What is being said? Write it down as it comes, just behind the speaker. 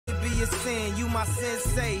your sin, you my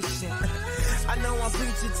sensation. I know I'm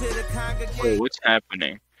preaching to the congregation. Wait, what's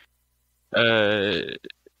happening?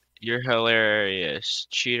 You're hilarious.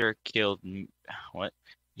 Cheater killed me. What?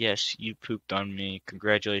 Yes, you pooped on me.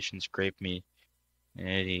 Congratulations, grape me.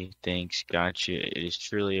 Eddie, thanks, gotcha. It is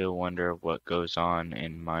truly a wonder of what goes on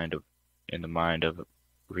in the mind of a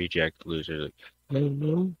reject loser.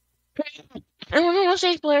 Everyone on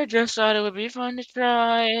stage player just thought it would be fun to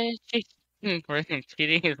try.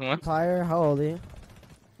 Cheating is one. Fire, how old are you?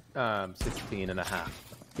 16 and a half.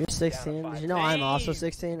 You're 16. Did you know I'm also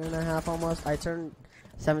 16 and a half almost? I turned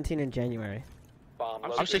 17 in January.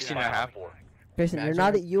 I'm 16 and a half. Grayson, you're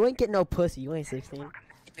not. You ain't getting no pussy. You ain't 16.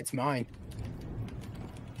 It's mine.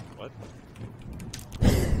 What?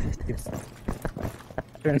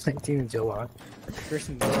 Turn 19 in July.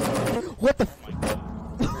 What the?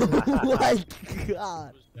 Oh my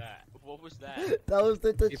god. What was that? That was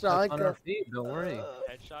the Keep us on Tachanka. our feet, don't worry.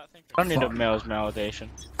 Headshot thing? I don't need a male's validation.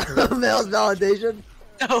 Male's validation.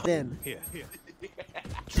 No. Then. Here.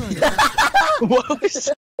 What was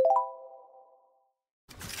that?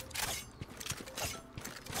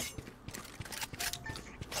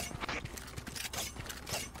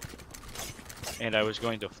 And I was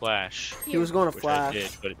going to flash. He was going to Which flash. I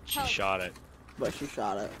did, but she shot it But she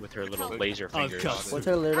shot it. with her little laser fingers. What's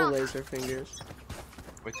her little laser fingers?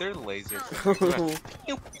 With their laser. Oh,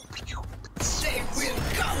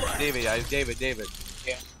 David. Yeah.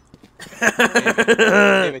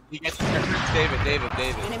 David, you get David.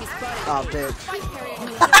 oh, bitch.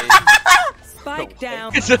 Spike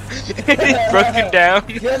down. It's broken down.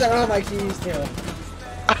 You guys are on my keys, too.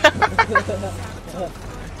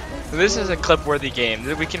 This is a clip-worthy game.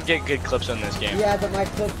 We can get good clips on this game. Yeah, but my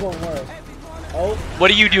clip won't work. Oh.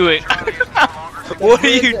 What are you doing? What are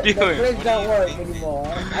you The doing? bridge don't work anymore.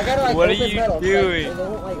 I gotta like What are open you metal, doing? It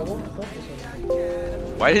won't clip or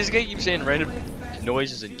something. Why does this guy keep saying random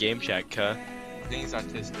noises in game chat, cuh? Things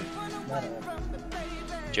artistic. Metal.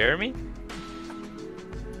 Jeremy?